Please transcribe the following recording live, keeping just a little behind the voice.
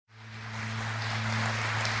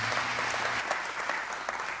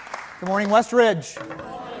Good morning, Westridge.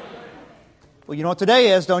 Well, you know what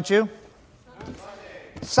today is, don't you?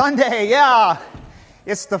 Sunday, yeah.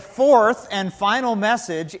 It's the fourth and final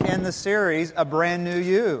message in the series, A Brand New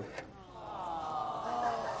You.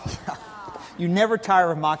 You never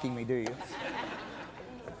tire of mocking me, do you?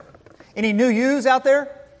 Any new yous out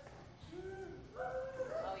there?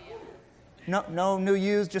 No new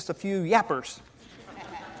yous, just a few yappers.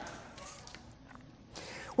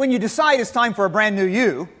 When you decide it's time for a brand new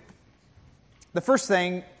you, the first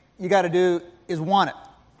thing you got to do is want it.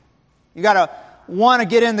 You got to want to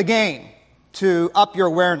get in the game to up your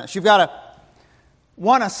awareness. You've got to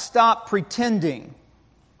want to stop pretending,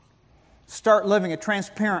 start living a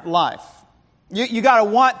transparent life. You got to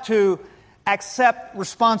want to accept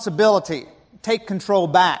responsibility, take control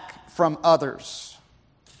back from others.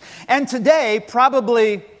 And today,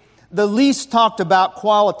 probably the least talked about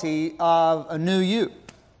quality of a new you.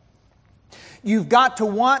 You've got to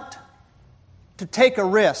want to take a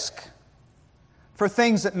risk for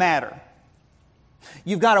things that matter.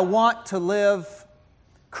 You've got to want to live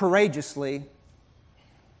courageously,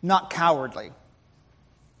 not cowardly.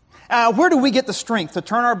 Where do we get the strength to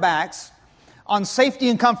turn our backs on safety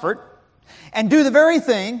and comfort and do the very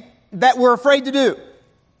thing that we're afraid to do?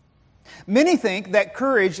 Many think that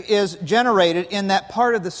courage is generated in that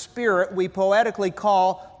part of the spirit we poetically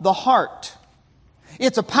call the heart.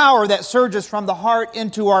 It's a power that surges from the heart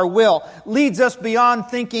into our will, leads us beyond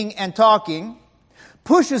thinking and talking,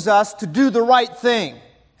 pushes us to do the right thing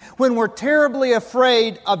when we're terribly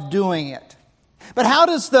afraid of doing it. But how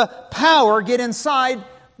does the power get inside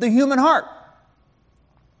the human heart?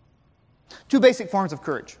 Two basic forms of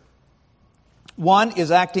courage. One is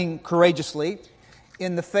acting courageously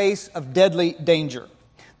in the face of deadly danger.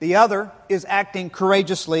 The other is acting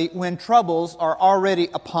courageously when troubles are already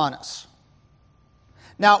upon us.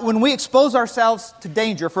 Now, when we expose ourselves to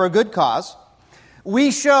danger for a good cause,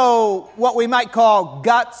 we show what we might call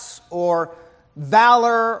guts or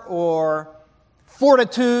valor or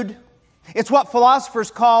fortitude. It's what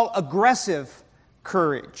philosophers call aggressive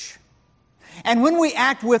courage. And when we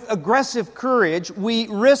act with aggressive courage, we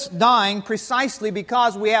risk dying precisely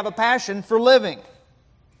because we have a passion for living.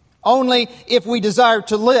 Only if we desire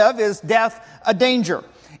to live is death a danger,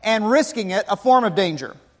 and risking it a form of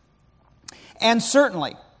danger. And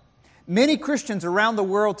certainly, many Christians around the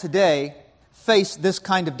world today face this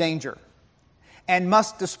kind of danger and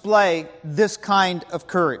must display this kind of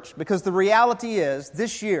courage. Because the reality is,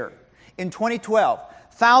 this year, in 2012,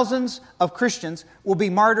 thousands of Christians will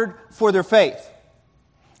be martyred for their faith.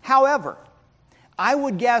 However, I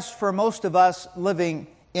would guess for most of us living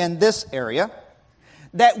in this area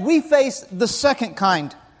that we face the second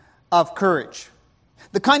kind of courage.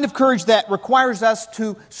 The kind of courage that requires us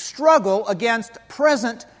to struggle against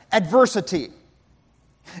present adversity.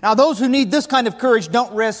 Now, those who need this kind of courage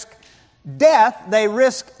don't risk death, they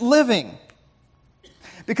risk living.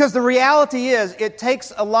 Because the reality is, it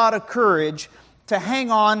takes a lot of courage to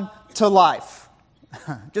hang on to life.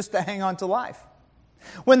 Just to hang on to life.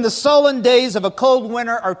 When the sullen days of a cold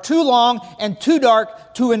winter are too long and too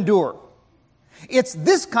dark to endure. It's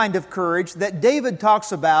this kind of courage that David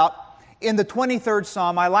talks about in the 23rd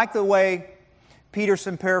Psalm. I like the way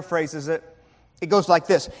Peterson paraphrases it. It goes like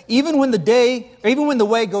this: even when the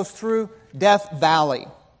way goes through Death Valley,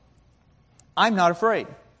 I'm not afraid.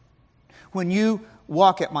 When you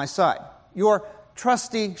walk at my side, your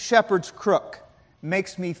trusty shepherd's crook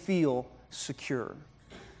makes me feel secure.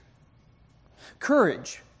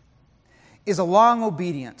 Courage is a long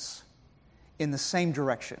obedience in the same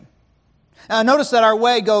direction. Now, notice that our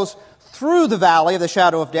way goes through the valley of the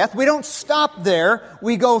shadow of death. We don't stop there,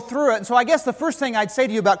 we go through it. And so I guess the first thing I'd say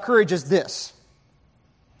to you about courage is this: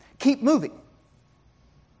 keep moving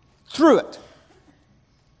through it.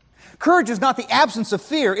 Courage is not the absence of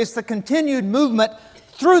fear, it's the continued movement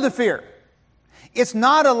through the fear. It's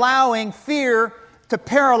not allowing fear to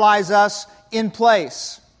paralyze us in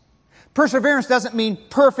place. Perseverance doesn't mean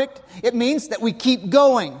perfect, it means that we keep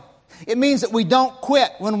going. It means that we don't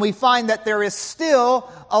quit when we find that there is still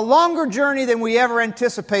a longer journey than we ever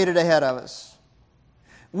anticipated ahead of us.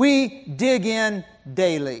 We dig in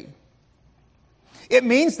daily. It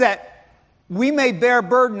means that we may bear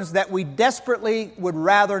burdens that we desperately would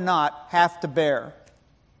rather not have to bear.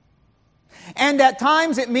 And at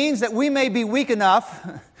times it means that we may be weak enough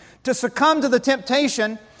to succumb to the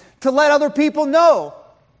temptation to let other people know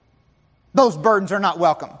those burdens are not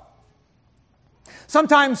welcome.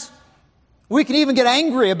 Sometimes we can even get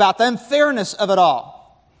angry about the unfairness of it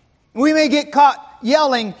all. We may get caught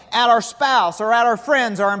yelling at our spouse or at our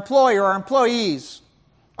friends, our employer, our employees,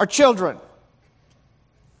 our children.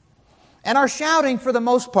 And our shouting, for the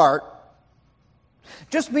most part,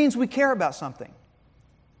 just means we care about something.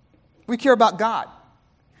 We care about God.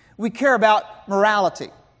 We care about morality.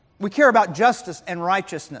 We care about justice and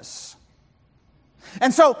righteousness.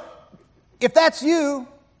 And so, if that's you,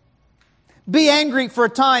 be angry for a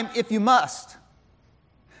time if you must.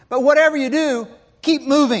 But whatever you do, keep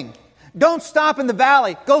moving. Don't stop in the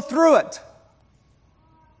valley. Go through it.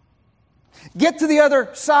 Get to the other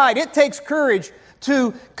side. It takes courage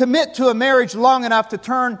to commit to a marriage long enough to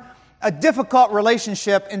turn a difficult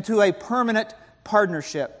relationship into a permanent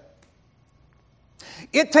partnership.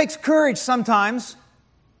 It takes courage sometimes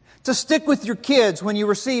to stick with your kids when you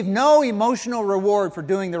receive no emotional reward for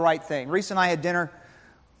doing the right thing. Reese and I had dinner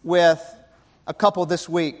with a couple this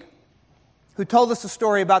week who told us a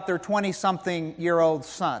story about their 20-something-year-old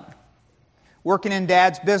son. Working in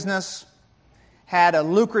Dad's business, had a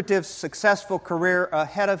lucrative, successful career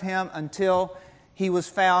ahead of him until he was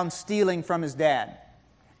found stealing from his dad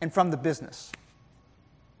and from the business.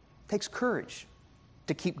 It takes courage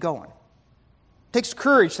to keep going. It takes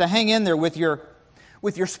courage to hang in there with your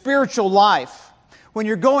spiritual life when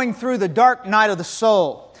you're going through the dark night of the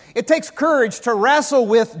soul. It takes courage to wrestle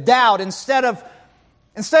with doubt instead of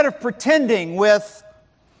pretending with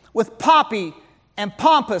poppy and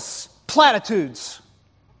pompous platitudes.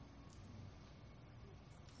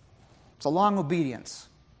 It's a long obedience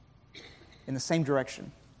in the same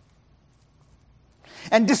direction.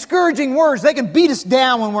 And discouraging words, they can beat us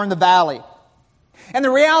down when we're in the valley. And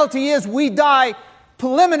the reality is we die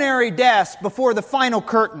preliminary deaths before the final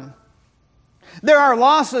curtain. There are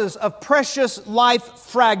losses of precious life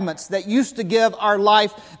fragments that used to give our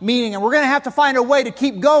life meaning. And we're going to have to find a way to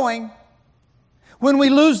keep going when we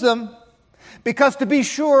lose them. Because to be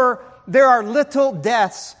sure, there are little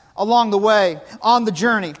deaths along the way, on the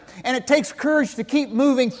journey. And it takes courage to keep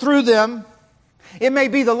moving through them. It may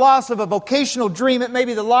be the loss of a vocational dream. It may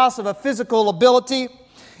be the loss of a physical ability.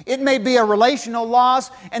 It may be a relational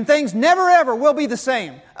loss. And things never ever will be the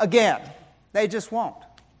same again. They just won't.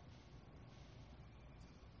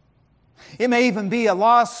 It may even be a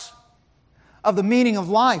loss of the meaning of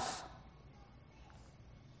life.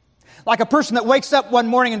 Like a person that wakes up one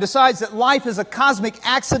morning and decides that life is a cosmic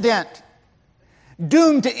accident,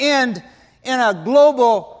 doomed to end in a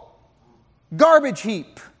global garbage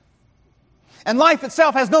heap. And life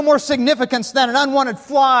itself has no more significance than an unwanted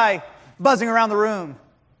fly buzzing around the room.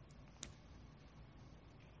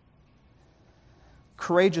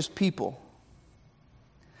 Courageous people,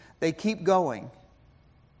 they keep going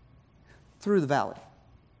through the valley.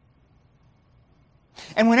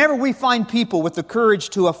 And whenever we find people with the courage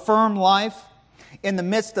to affirm life in the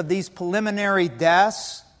midst of these preliminary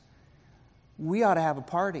deaths, we ought to have a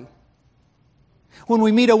party. When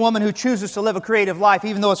we meet a woman who chooses to live a creative life,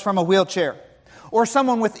 even though it's from a wheelchair, or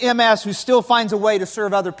someone with MS who still finds a way to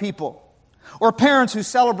serve other people, or parents who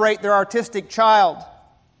celebrate their artistic child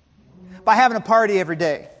by having a party every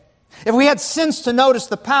day. If we had sense to notice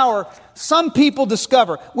the power some people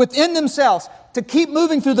discover within themselves to keep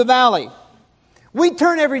moving through the valley, we'd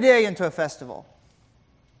turn every day into a festival.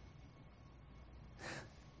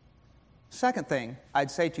 Second thing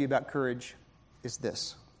I'd say to you about courage is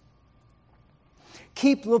this.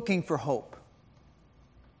 Keep looking for hope.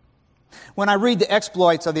 When I read the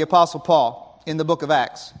exploits of the Apostle Paul in the book of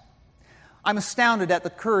Acts, I'm astounded at the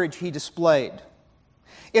courage he displayed.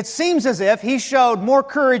 It seems as if he showed more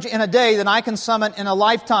courage in a day than I can summon in a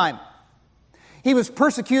lifetime. He was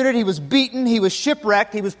persecuted, he was beaten, he was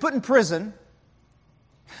shipwrecked, he was put in prison.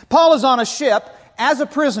 Paul is on a ship as a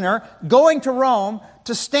prisoner going to Rome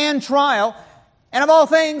to stand trial, and of all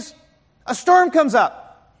things, a storm comes up.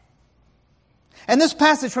 And this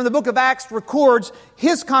passage from the book of Acts records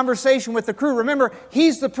his conversation with the crew. Remember,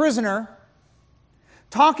 he's the prisoner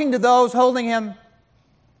talking to those holding him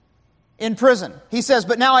in prison. He says,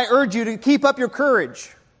 "But now I urge you to keep up your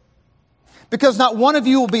courage, because not one of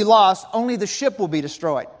you will be lost, only the ship will be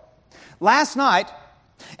destroyed." Last night,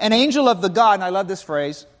 an angel of the God, and I love this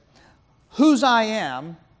phrase, "whose I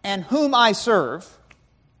am and whom I serve,"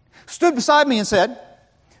 stood beside me and said,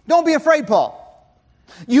 "Don't be afraid, Paul.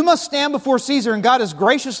 You must stand before Caesar, and God has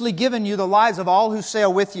graciously given you the lives of all who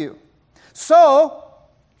sail with you. So,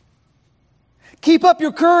 keep up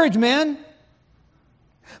your courage, men.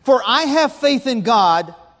 For I have faith in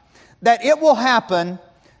God that it will happen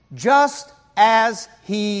just as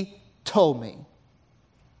He told me."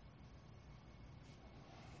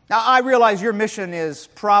 Now, I realize your mission is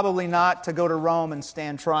probably not to go to Rome and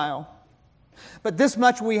stand trial. But this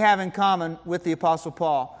much we have in common with the Apostle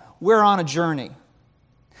Paul. We're on a journey.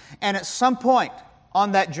 And at some point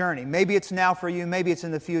on that journey, maybe it's now for you, maybe it's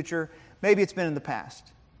in the future, maybe it's been in the past.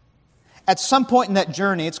 At some point in that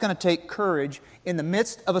journey, it's going to take courage in the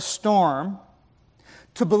midst of a storm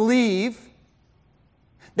to believe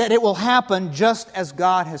that it will happen just as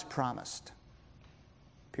God has promised.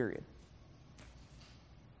 Period.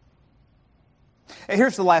 And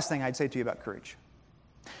here's the last thing I'd say to you about courage.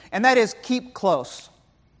 And that is, keep close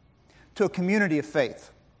to a community of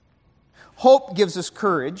faith. Hope gives us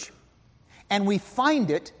courage, and we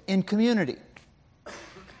find it in community.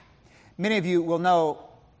 Many of you will know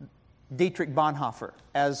Dietrich Bonhoeffer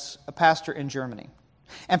as a pastor in Germany.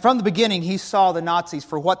 And from the beginning, he saw the Nazis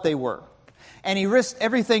for what they were. And he risked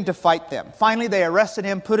everything to fight them. Finally, they arrested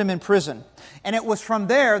him, put him in prison. And it was from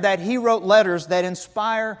there that he wrote letters that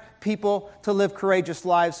inspire people to live courageous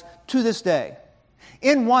lives to this day.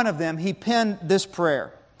 In one of them, he penned this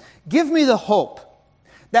prayer: "Give me the hope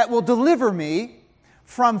that will deliver me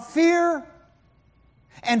from fear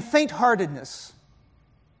and faint-heartedness."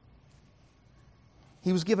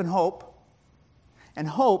 He was given hope, and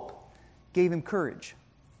hope gave him courage.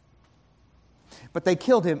 But they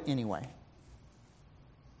killed him anyway.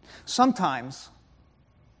 Sometimes,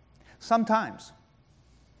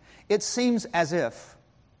 it seems as if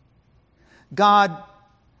God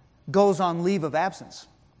goes on leave of absence.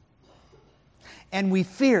 And we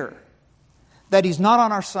fear that He's not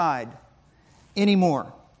on our side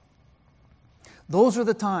anymore. Those are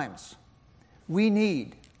the times we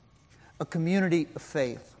need a community of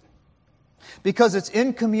faith. Because it's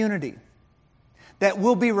in community that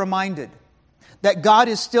we'll be reminded that God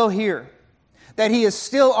is still here, that He is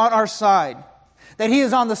still on our side, that He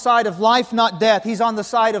is on the side of life, not death. He's on the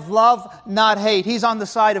side of love, not hate. He's on the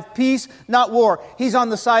side of peace, not war. He's on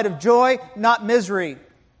the side of joy, not misery.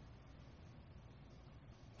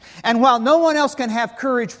 And while no one else can have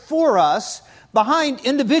courage for us, behind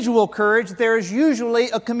individual courage, there is usually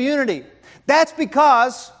a community. That's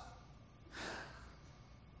because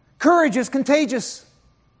courage is contagious.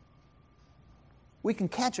 We can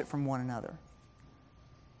catch it from one another.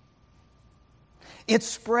 It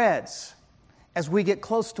spreads as we get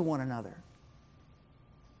close to one another.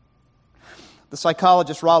 The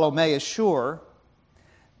psychologist Rollo May is sure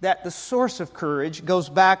that the source of courage goes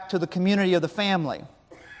back to the community of the family.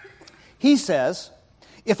 He says,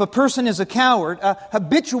 if a person is a coward, a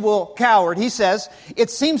habitual coward, he says,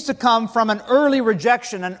 it seems to come from an early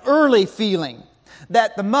rejection, an early feeling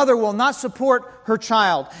that the mother will not support her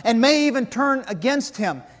child and may even turn against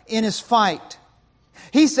him in his fight.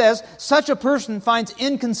 He says, such a person finds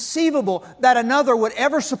inconceivable that another would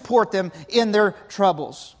ever support them in their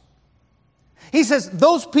troubles. He says,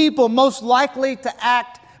 those people most likely to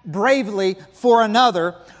act bravely for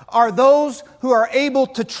another are those who are able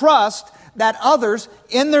to trust that others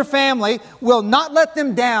in their family will not let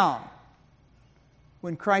them down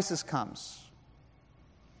when crisis comes.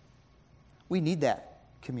 We need that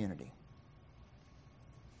community.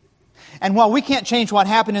 And while we can't change what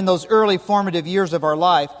happened in those early formative years of our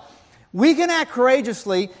life, we can act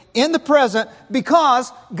courageously in the present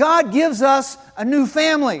because God gives us a new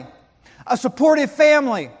family, a supportive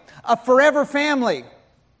family, a forever family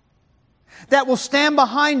that will stand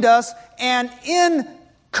behind us and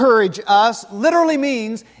encourage us, literally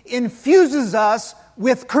means infuses us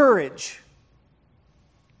with courage.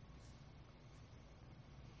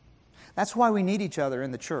 That's why we need each other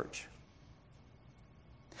in the church.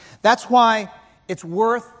 That's why it's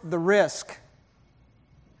worth the risk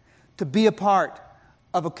to be a part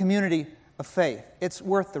of a community of faith. It's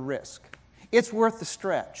worth the risk. It's worth the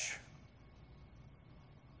stretch.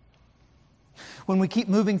 When we keep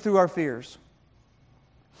moving through our fears,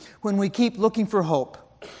 when we keep looking for hope,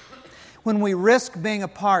 when we risk being a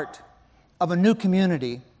part of a new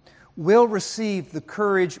community, we'll receive the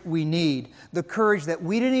courage we need, the courage that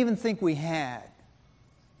we didn't even think we had.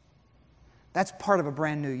 That's part of a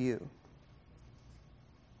brand new you.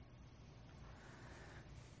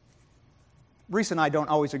 Reese and I don't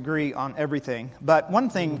always agree on everything, but one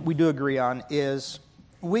thing we do agree on is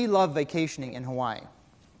we love vacationing in Hawaii.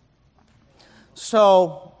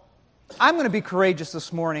 So I'm going to be courageous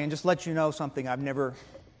this morning and just let you know something I've never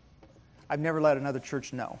let another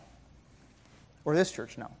church know, or this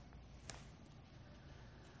church know.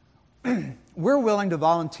 We're willing to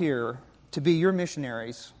volunteer to be your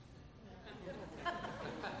missionaries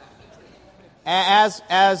as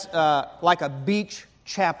like a beach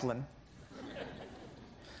chaplain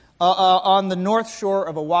on the north shore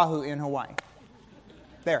of Oahu in Hawaii.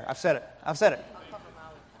 There, I've said it.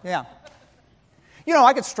 Yeah. You know,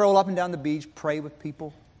 I could stroll up and down the beach, pray with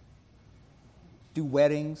people, do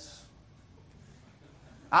weddings.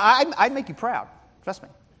 I'd make you proud. Trust me.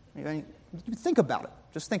 You think about it.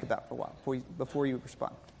 Just think about it for a while before you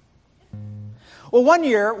respond. Well, one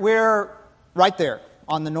year, we're right there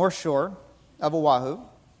on the north shore of Oahu,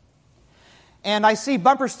 and I see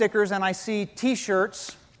bumper stickers and I see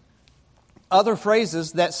T-shirts, other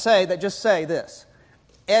phrases that just say this: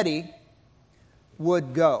 Eddie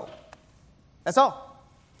would go. That's all.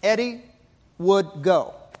 Eddie would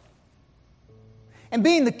go. And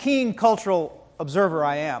being the keen cultural observer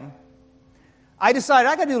I am, I decided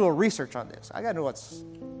I got to do a little research on this. I got to know what's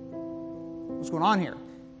going on here.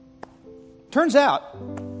 Turns out,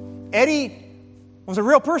 Eddie was a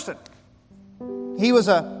real person. He was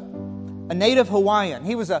a native Hawaiian.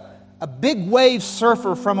 He was a big wave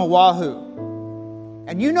surfer from Oahu.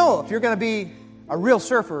 And you know, if you're going to be a real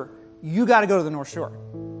surfer, you got to go to the North Shore.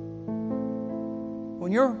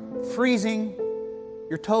 When you're freezing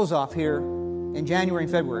your toes off here in January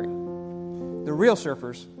and February, the real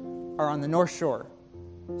surfers are on the North Shore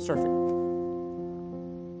surfing.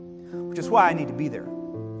 Which is why I need to be there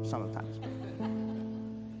sometimes.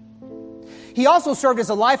 He also served as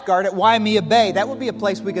a lifeguard at Waimea Bay. That would be a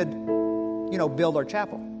place we could, build our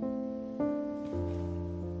chapel.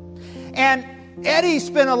 And Eddie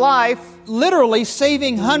spent a life literally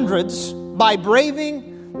saving hundreds by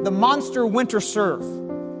braving the monster winter surf,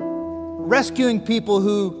 rescuing people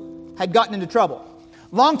who had gotten into trouble.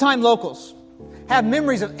 Longtime locals have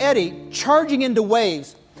memories of Eddie charging into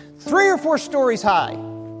waves 3 or 4 stories high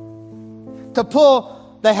to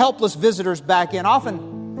pull the helpless visitors back in.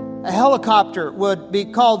 Often a helicopter would be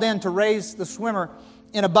called in to raise the swimmer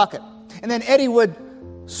in a bucket. And then Eddie would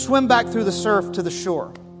swim back through the surf to the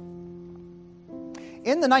shore.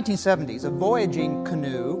 In the 1970s, a voyaging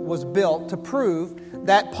canoe was built to prove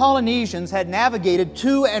that Polynesians had navigated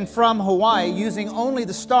to and from Hawaii using only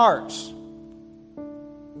the stars.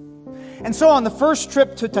 And so on the first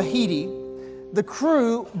trip to Tahiti, the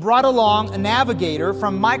crew brought along a navigator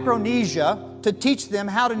from Micronesia to teach them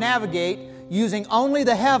how to navigate using only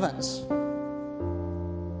the heavens.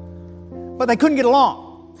 But they couldn't get along.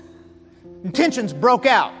 And tensions broke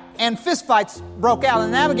out, and fistfights broke out,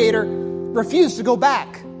 and the navigator refused to go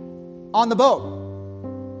back on the boat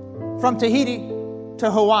from Tahiti to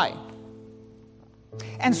Hawaii.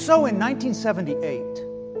 And so in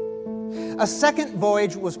 1978, a second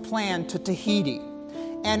voyage was planned to Tahiti,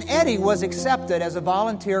 and Eddie was accepted as a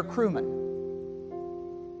volunteer crewman.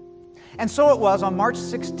 And so it was on March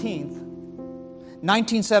 16th,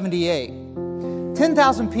 1978,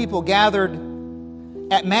 10,000 people gathered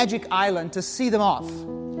at Magic Island to see them off.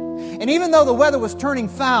 And even though the weather was turning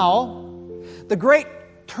foul, the great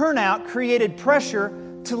turnout created pressure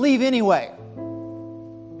to leave anyway.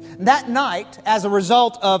 That night, as a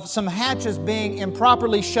result of some hatches being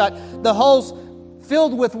improperly shut, the hulls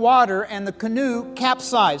filled with water and the canoe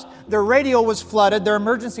capsized. Their radio was flooded, their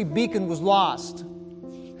emergency beacon was lost.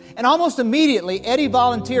 And almost immediately, Eddie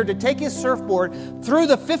volunteered to take his surfboard through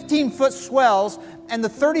the 15-foot swells and the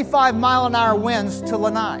 35-mile-an-hour winds to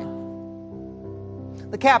Lanai.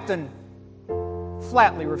 The captain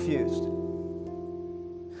flatly refused.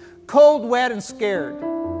 Cold, wet, and scared,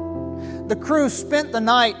 the crew spent the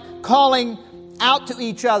night calling out to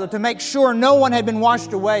each other to make sure no one had been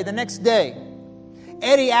washed away. The next day,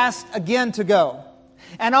 Eddie asked again to go.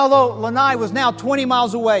 And although Lanai was now 20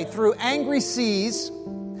 miles away, through angry seas,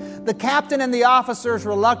 the captain and the officers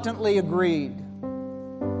reluctantly agreed.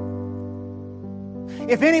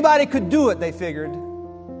 If anybody could do it, they figured,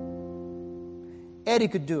 Eddie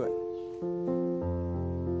could do it.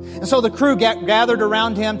 And so the crew gathered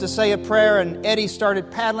around him to say a prayer, and Eddie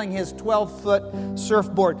started paddling his 12-foot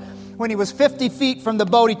surfboard. When he was 50 feet from the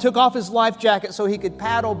boat, he took off his life jacket so he could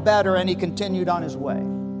paddle better, and he continued on his way.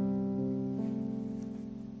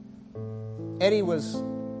 Eddie was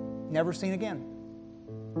never seen again.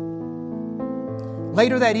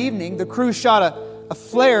 Later that evening, the crew shot a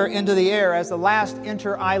flare into the air as the last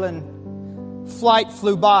inter-island flight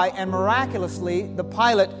flew by, and miraculously, the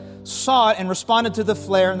pilot saw it and responded to the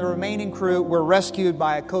flare, and the remaining crew were rescued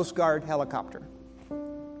by a Coast Guard helicopter.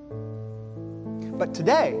 But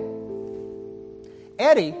today,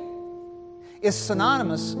 Eddie is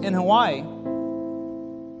synonymous in Hawaii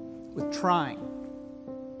with trying,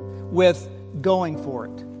 with going for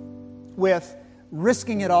it, with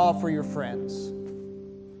risking it all for your friends.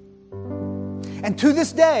 And to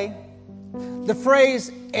this day, the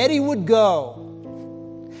phrase, Eddie would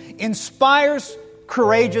go, inspires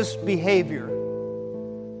courageous behavior.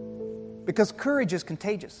 Because courage is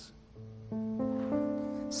contagious.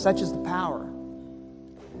 Such is the power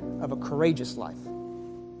of a courageous life.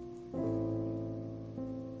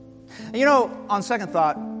 And on second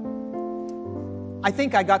thought, I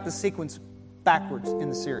think I got the sequence backwards in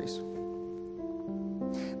the series.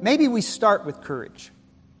 Maybe we start with courage.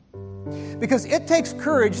 Because it takes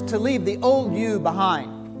courage to leave the old you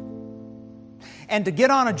behind and to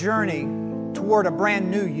get on a journey toward a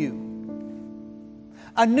brand new you.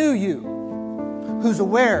 A new you who's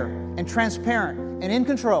aware and transparent and in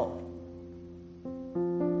control.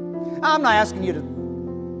 I'm not asking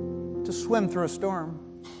you to swim through a storm.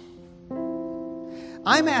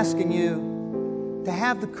 I'm asking you to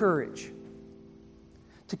have the courage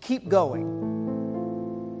to keep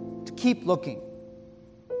going, to keep looking,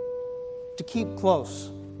 to keep close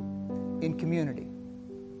in community.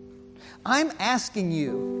 I'm asking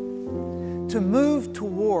you to move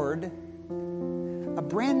toward a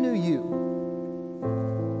brand new you.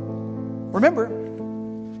 Remember,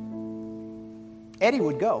 Eddie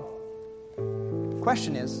would go. The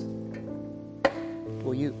question is,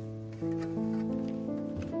 will you?